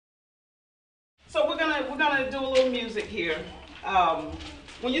gonna do a little music here.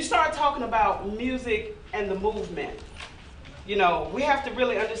 When you start talking about music and the movement, you know, we have to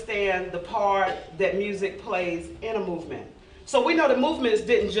really understand the part that music plays in a movement. So we know the movements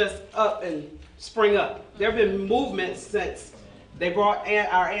didn't just up and spring up. There have been movements since they brought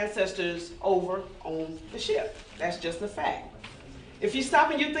our ancestors over on the ship. That's just a fact. If you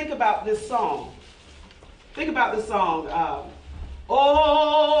stop and you think about this song,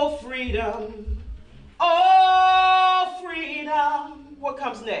 oh freedom, oh freedom. What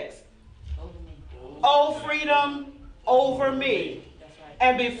comes next? Over me. Oh freedom over me. That's right.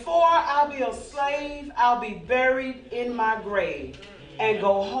 And before I'll be a slave, I'll be buried in my grave and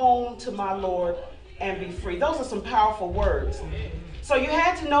go home to my Lord and be free. Those are some powerful words. So you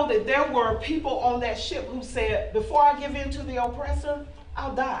had to know that there were people on that ship who said, before I give in to the oppressor,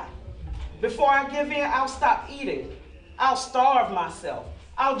 I'll die. Before I give in, I'll stop eating. I'll starve myself.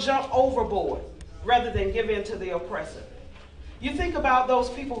 I'll jump overboard rather than give in to the oppressor. You think about those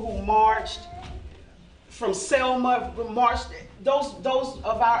people who marched from Selma, those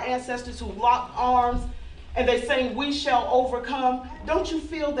of our ancestors who locked arms and they sang, "We shall overcome." Don't you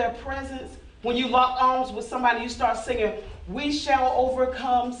feel their presence? When you lock arms with somebody, you start singing, "We shall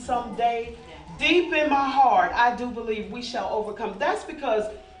overcome someday." Deep in my heart, I do believe we shall overcome. That's because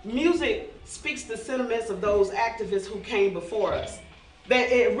music speaks the sentiments of those activists who came before us.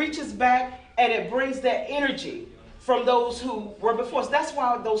 That it reaches back and it brings that energy from those who were before us. That's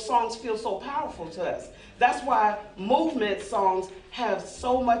why those songs feel so powerful to us. That's why movement songs have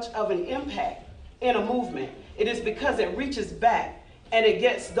so much of an impact in a movement. It is because it reaches back and it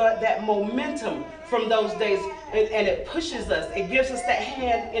gets that momentum from those days, and it pushes us. It gives us that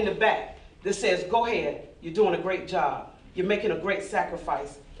hand in the back that says, go ahead, you're doing a great job. You're making a great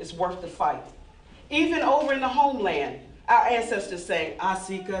sacrifice. It's worth the fight. Even over in the homeland, our ancestors sang,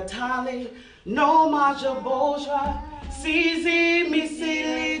 Asika Tali, no maja boja, Sizi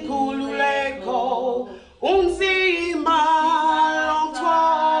misili kululeko, Unzi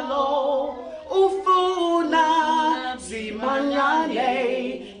malongtwalo, Ufuna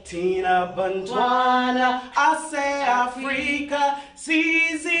zimanyane, Tina Bantwana, Ase Africa,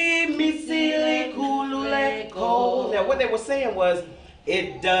 Sizi misili kululeko. Now what they were saying was,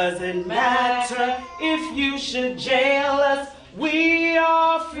 it doesn't matter if you should jail us, we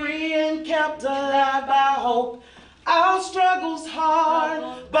are free and kept alive by hope. Our struggle's hard,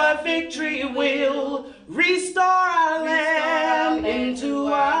 but victory will restore our land into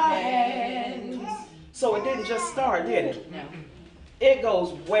our hands. So it didn't just start, did it? No. It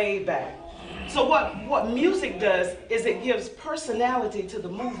goes way back. So what music does is it gives personality to the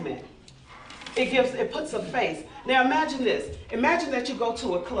movement. It puts a face. Now imagine this. Imagine that you go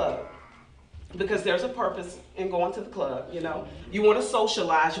to a club, because there's a purpose in going to the club, you know. You want to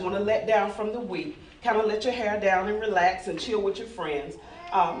socialize, you want to let down from the week, kind of let your hair down and relax and chill with your friends.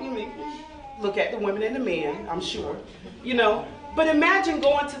 You look at the women and the men, I'm sure, you know. But imagine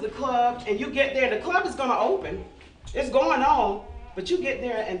going to the club and you get there, the club is going to open, it's going on, but you get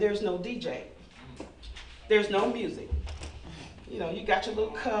there and there's no DJ. There's no music. You know, you got your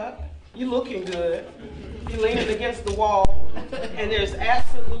little cup, you're looking good, you're leaning against the wall, and there's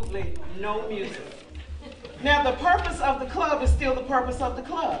absolutely no music. Now the purpose of the club is still the purpose of the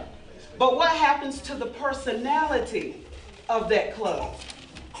club. But what happens to the personality of that club?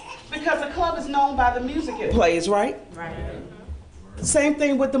 Because a club is known by the music it plays, right? Right. Same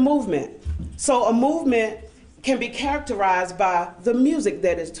thing with the movement. So a movement can be characterized by the music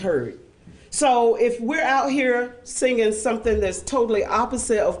that is heard. So if we're out here singing something that's totally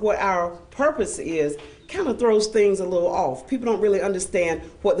opposite of what our purpose is, kind of throws things a little off. People don't really understand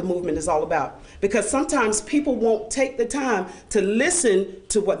what the movement is all about. Because sometimes people won't take the time to listen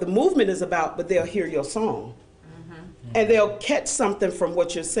to what the movement is about, but they'll hear your song. And they'll catch something from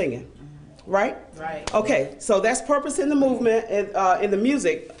what you're singing. Right? Right. Okay, so that's purpose in the movement, in the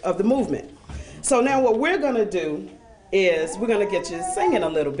music of the movement. So now what we're going to do is we're going to get you singing a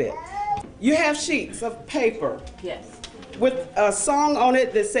little bit. You have sheets of paper. Yes. With a song on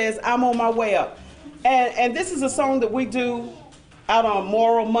it that says, I'm on my way up. And this is a song that we do out on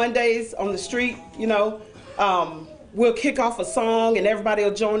Moral Mondays on the street, you know. We'll kick off a song and everybody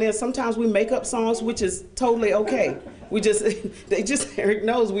will join in. Sometimes we make up songs, which is totally okay. Eric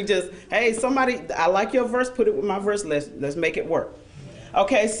knows, hey, somebody, I like your verse, put it with my verse, let's make it work.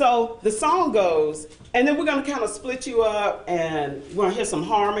 Okay, so the song goes, and then we're gonna kind of split you up and we're gonna hear some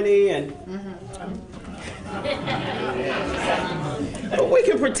harmony and we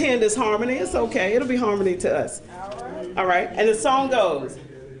can pretend it's harmony, it's okay, it'll be harmony to us. All right, and the song goes,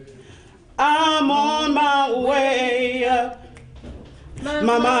 I'm on my way up,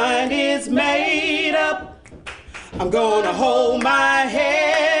 My mind is made up. I'm gonna hold my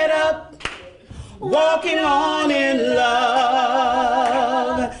head up. Walking on in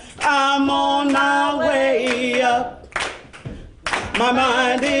love. I'm on my way up. My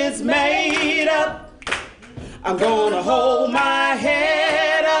mind is made up. I'm gonna hold my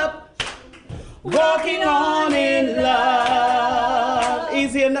head up. Walking on in love.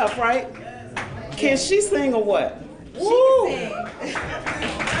 Easy enough, right? Can she sing or what? Woo!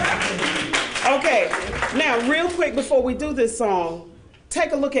 Okay, now real quick before we do this song,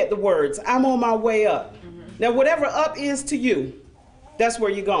 take a look at the words. I'm on my way up. Now whatever up is to you, that's where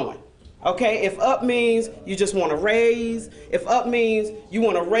you're going. Okay, if up means you just want to raise, if up means you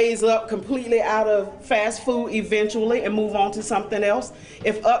want to raise up completely out of fast food eventually and move on to something else,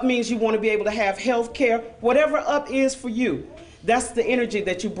 if up means you want to be able to have health care, whatever up is for you, that's the energy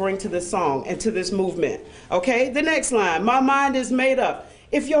that you bring to this song and to this movement. Okay, the next line, my mind is made up.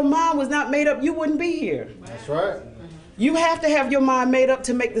 If your mind was not made up, you wouldn't be here. That's right. You have to have your mind made up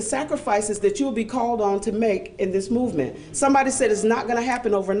to make the sacrifices that you'll be called on to make in this movement. Somebody said it's not going to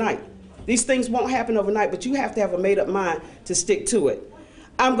happen overnight. These things won't happen overnight, but you have to have a made up mind to stick to it.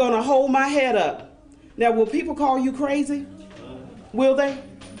 I'm going to hold my head up. Now, will people call you crazy? Will they?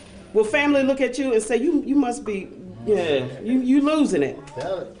 Will family look at you and say, you must be, you losing it,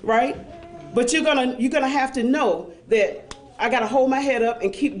 right? But you're gonna have to know that I got to hold my head up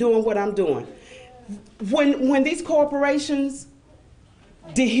and keep doing what I'm doing. When these corporations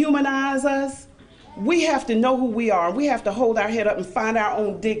dehumanize us, we have to know who we are. We have to hold our head up and find our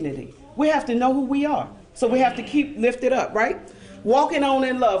own dignity. We have to know who we are. So we have to keep lifted up, right? Walking on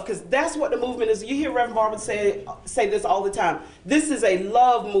in love, because that's what the movement is. You hear Reverend Barbara say this all the time. This is a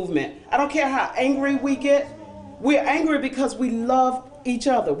love movement. I don't care how angry we get. We're angry because we love each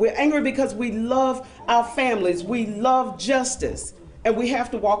other. We're angry because we love our families. We love justice. And we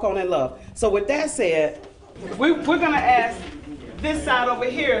have to walk on in love. So with that said, we're going to ask this side over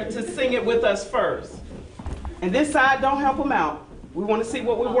here to sing it with us first. And this side, don't help them out. We want to see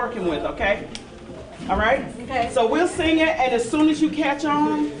what we're working with, okay? All right? Okay. So we'll sing it, and as soon as you catch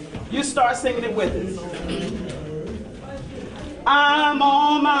on, you start singing it with us. I'm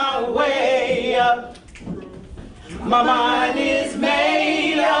on my way up. My mind is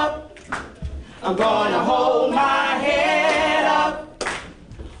made up. I'm gonna hold my head up.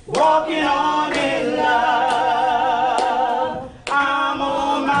 Walking on in love. I'm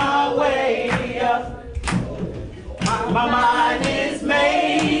on my way up. My mind is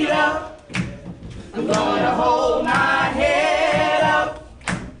made up. I'm gonna hold my head up.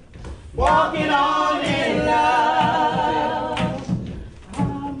 Walking on in love. I'm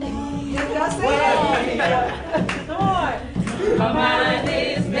on my way up. My mind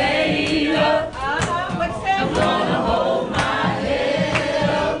is made up. I'm gonna hold my head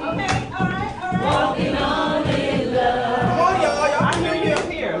up. Okay, all right. Walking on in love. Come on, y'all. I hear you up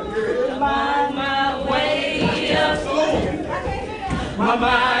here. I'm on my way up. My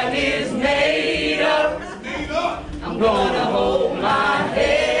mind is made up. I'm gonna hold my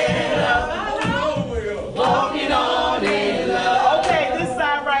head up. Walking on in love. Okay, this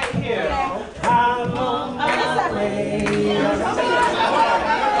side right here. I'm on my way up.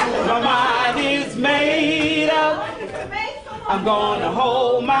 My mind is made up. I'm gonna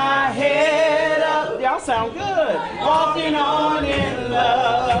hold my head up. Y'all sound good. Walking on in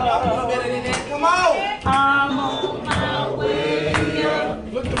love. Come on. I'm on my way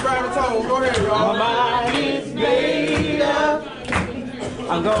up. Look at the baritone. Go ahead, y'all. My mind is made up.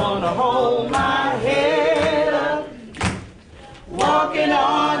 I'm gonna hold my head up. Walking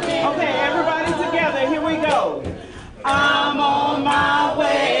on in love. Okay, everybody together. Here we go. I'm on my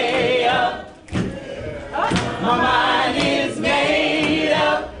way up. My mind is made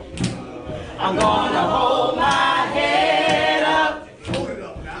up. I'm gonna hold my head up.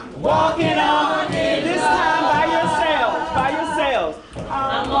 Walking on in this time by yourselves. By yourselves.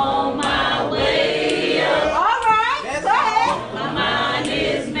 I'm on my way up. All right, go ahead. My mind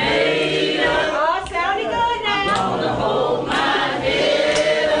is made up. Oh, sounding good now. I'm gonna hold my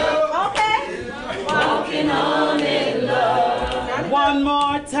head up. Okay. Walking on in love. One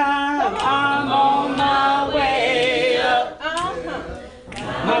more time. I'm on my way up.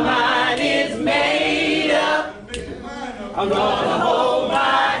 My mind is made up. I'm gonna hold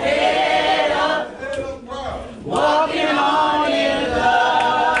my head up. Walking on in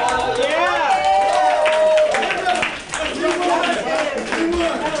love. Yeah.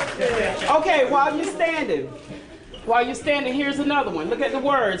 Okay, while you're standing, here's another one. Look at the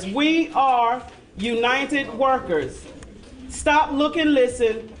words. We are united workers. Stop, look, and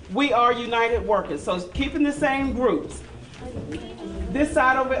listen. We are united workers. So keeping the same groups. This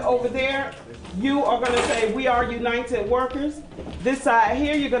side of it over there, you are going to say, we are united workers. This side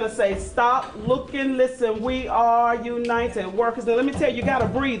here, you're going to say, stop, look, and listen. We are united workers. Now, let me tell you, you got to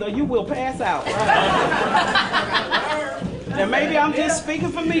breathe or you will pass out. And maybe I'm just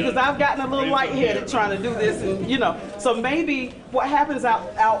speaking for me because I've gotten a little lightheaded trying to do this, and you know. So maybe what happens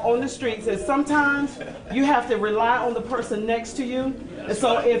out on the streets is sometimes you have to rely on the person next to you. And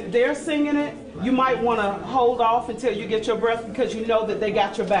so if they're singing it, you might want to hold off until you get your breath because you know that they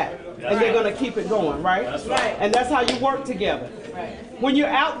got your back and they're going to keep it going, right? That's right. And that's how you work together. Right. When you're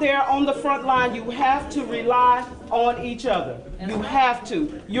out there on the front line, you have to rely on each other. You have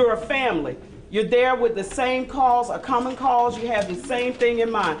to. You're a family. You're there with the same cause, a common cause. You have the same thing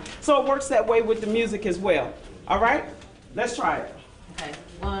in mind. So it works that way with the music as well. All right? Let's try it. Okay.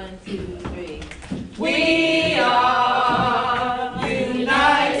 1, 2, 3. We are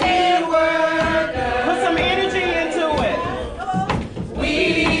united workers. Put some energy into it.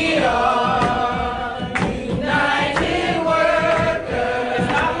 We are united workers.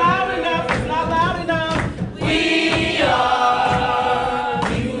 It's not loud enough. It's not loud enough. We are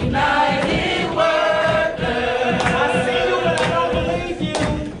united workers. I see you, but I don't believe you.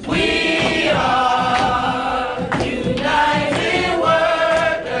 We are united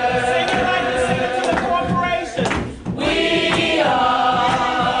workers. Sing it like you sing it to the corporation. We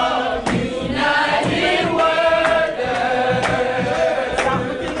are united workers. Stop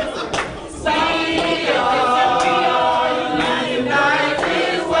looking at me. Stop. We are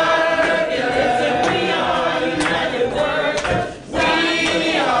united workers. We are united workers. We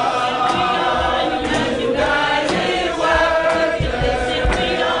are united workers.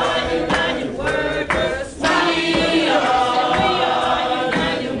 We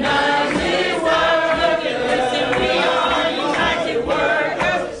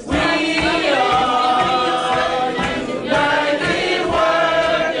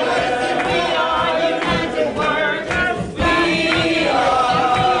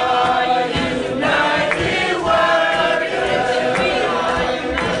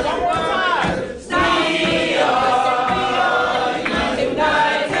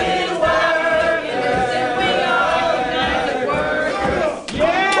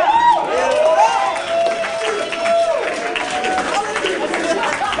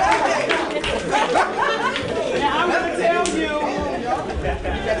Now I'm going to tell you,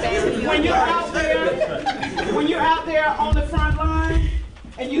 when you're out there on the front line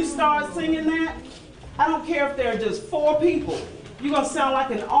and you start singing that, I don't care if there are just 4 people, you're going to sound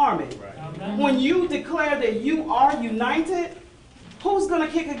like an army. When you declare that you are united, who's going to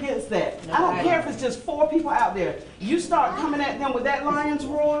kick against that? I don't care if it's just 4 people out there. You start coming at them with that lion's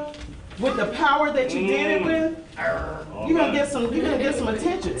roar, with the power that you did it with, you're gonna get some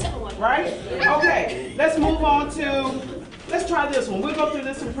attention, right? Okay, let's move on to, let's try this one. We'll go through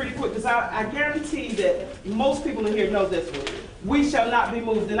this one pretty quick because I guarantee that most people in here know this one. We shall not be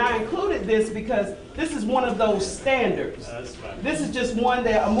moved. And I included this because this is one of those standards. This is just one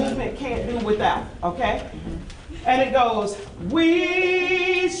that a movement can't do without, okay? And it goes,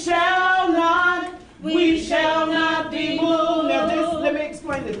 we shall not be moved. Now this, let me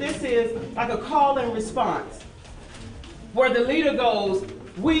explain that this is like a call and response, where the leader goes,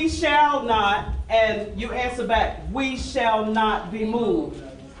 we shall not, and you answer back, we shall not be moved.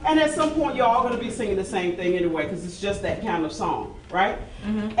 And at some point, you're all going to be singing the same thing anyway, because it's just that kind of song, right?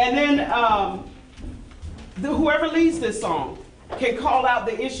 And then whoever leads this song can call out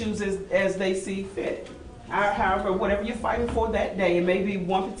the issues as they see fit. However, whatever you're fighting for that day, it may be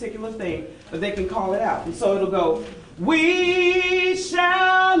one particular thing, but they can call it out. And so it'll go, we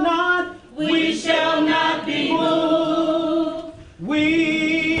shall not be moved.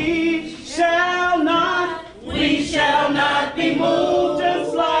 We shall not be moved,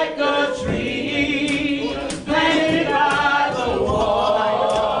 just like a tree planted by the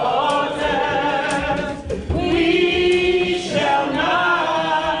water. We shall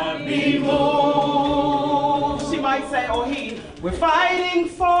not be moved. She might say, or he, we're fighting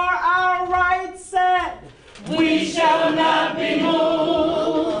for our rights, and we shall not be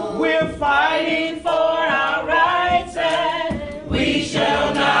moved. We're fighting for our rights, and we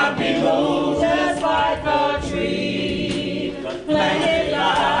shall not be moved, just like a tree planted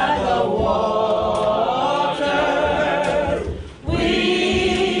by the water.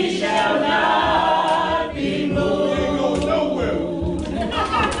 We shall not be moved. All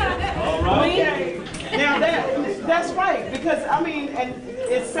right. Okay. Now that's right, because I mean, and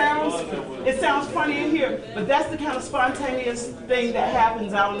it sounds funny in here, but that's the kind of spontaneous thing that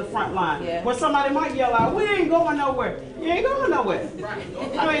happens out on the front line. Yeah. Where somebody might yell out, "We ain't going nowhere." You ain't going nowhere.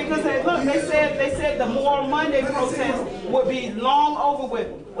 I mean, because they said the Moral Monday protest would be long over with.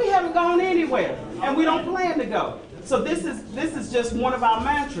 We haven't gone anywhere, and we don't plan to go. So this is just one of our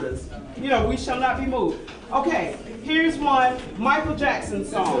mantras. You know, we shall not be moved. Okay, here's one Michael Jackson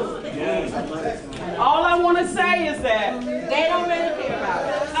song. All I want to say is that They don't really care about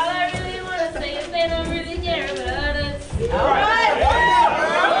us. All I really want to say is they don't really care about us. All right.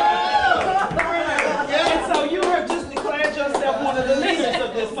 And so you have just declared yourself one of the leaders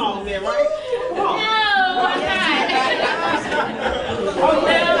of this song there, right? Come on. No, I'm not.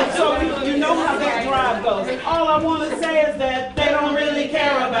 Okay, so you know how that drive goes. All I want to say is that they don't really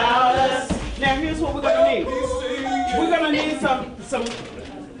care about us. Now here's what we're going to need. We're going to need some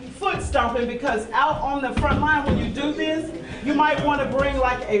foot stomping, because out on the front line when you do this, you might want to bring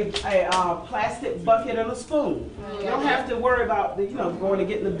like a plastic bucket and a spoon. You don't have to worry about going to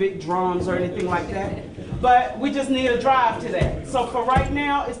getting the big drums or anything like that. But we just need a drive to that. So for right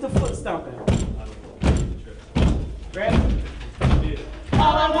now, it's the foot stomping. Ready?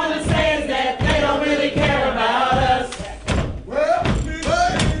 All I want to say is that they don't really care about us.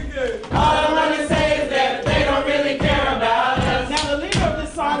 All I want to say is that they don't really care about us. Now the leader of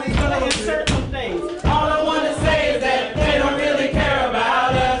this song is going to insert some things. All I want to say is that they don't really care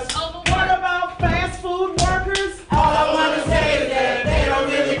about us. What about fast food workers? All I want to say is that they don't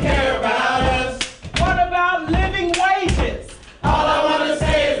really care about us. What about living wages? All I want to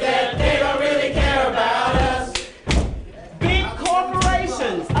say is that they don't really care about us. Big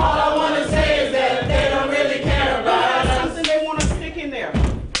corporations. All I want to say is that they don't really care about us. Something they want to stick in there.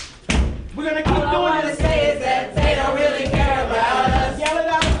 We're going to keep doing this. Say is that they don't really care about us. Yell it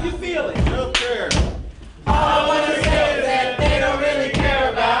out if you feel it. Up there. All I want to say is that they don't really care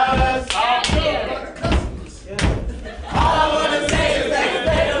about us. All I want to say is that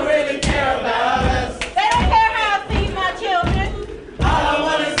they don't really care about us. They don't care how I feed my children. All I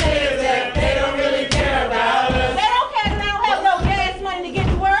want to say is that they don't really care about us. They don't care that I don't have no gas money to get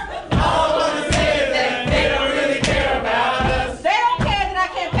to work. All I want to say is that they don't really care about us. They don't care that I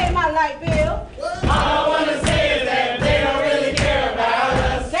can't pay my light bill. All I want to say is that they don't really care about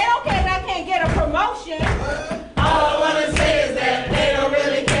us. They don't care that I can't get a promotion. All I want to say is that they don't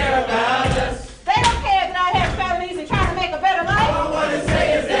really care about us. They don't care that I have families and trying to make a better life. All I want to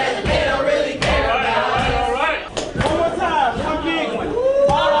say is that they don't really care about us. All right. One more time, one big one.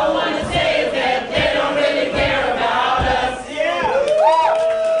 All I want to say is that they don't really care about us. Yeah.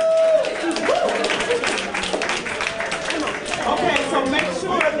 Okay, so make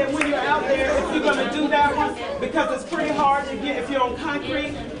sure that when you're out there, if you're going to do that one, because it's pretty hard to get, if you're on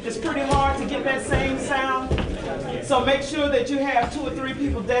concrete, it's pretty hard to get that same sound. So make sure that you have 2 or 3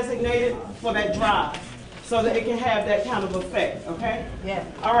 people designated for that drive, so that it can have that kind of effect, okay? Yeah.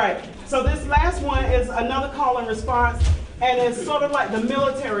 All right, so this last one is another call and response, and it's sort of like the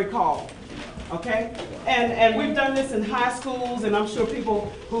military call, okay? And we've done this in high schools, and I'm sure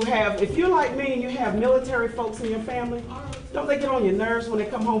people who have, if you're like me and you have military folks in your family, don't they get on your nerves when they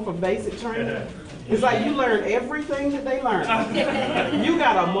come home from basic training? It's like you learn everything that they learn. You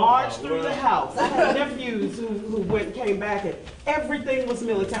got to march through the house. I had nephews who came back and everything was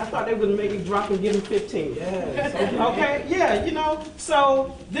military. I thought they would make me drop and give them 15. Okay, yeah,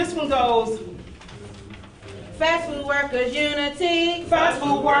 So this one goes, Fast food workers unity. fast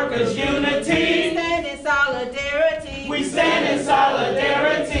food workers We unity. stand in solidarity. We stand in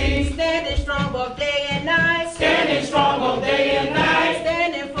solidarity. Standing strong both day and night. Standing strong both day and night.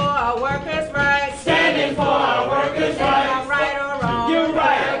 Standing for our workers' rights. Standing for our workers' Am I rights. right or wrong? You're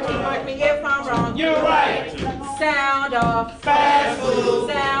right. Correct me if I'm wrong. You're right. Sound off. Fast food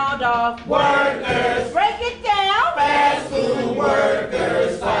Sound off. workers. Break it down. Fast food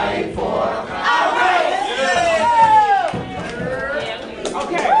workers fight for our rights.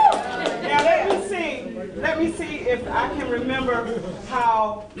 Okay. Now let me see if I can remember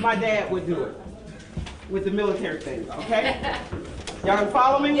how my dad would do it with the military thing. Okay? Y'all can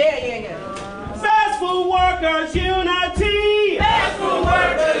follow me? Yeah. Fast food workers unity. Fast food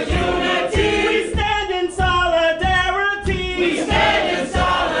workers unity. We stand in solidarity. We stand in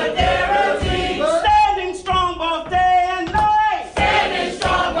solidarity. Standing strong both day and night. Standing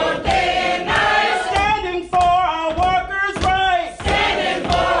strong both day and night. Standing for our workers' rights. Standing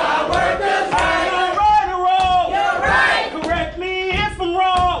for our workers' rights. Am I right or wrong? You're right. Correct me if I'm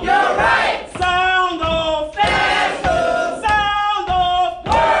wrong. You're right. Sound off. Fast food. Sound off.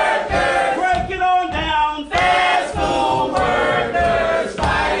 Workers. Break it on down. Fast food workers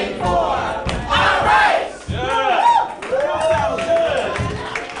fighting for our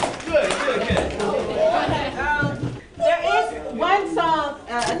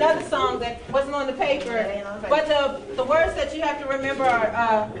paper. But the words that you have to remember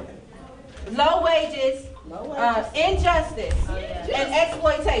are low wages, injustice, and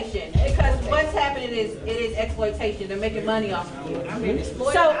exploitation. Because what's happening is it is exploitation. They're making money off of you.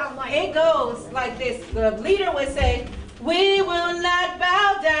 So it goes like this. The leader would say, "We will not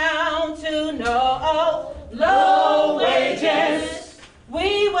bow down to no low wages.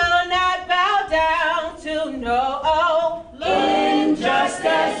 We will not bow down to no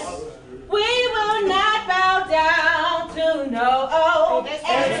injustice. We will not bow down to no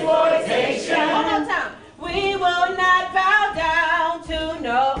exploitation." One more time. We will not bow down to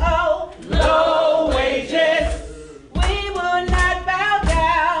no low wages. We will not bow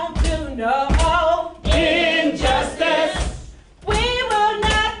down to no injustice. We will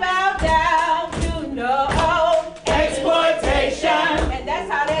not bow down to no exploitation. And that's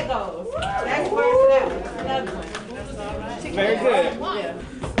how that goes. That's worse than that one. Another one. Very good.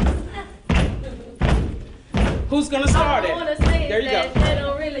 Who's gonna start it? I want to say There you that go. they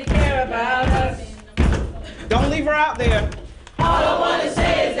don't really care about us. Don't leave her out there.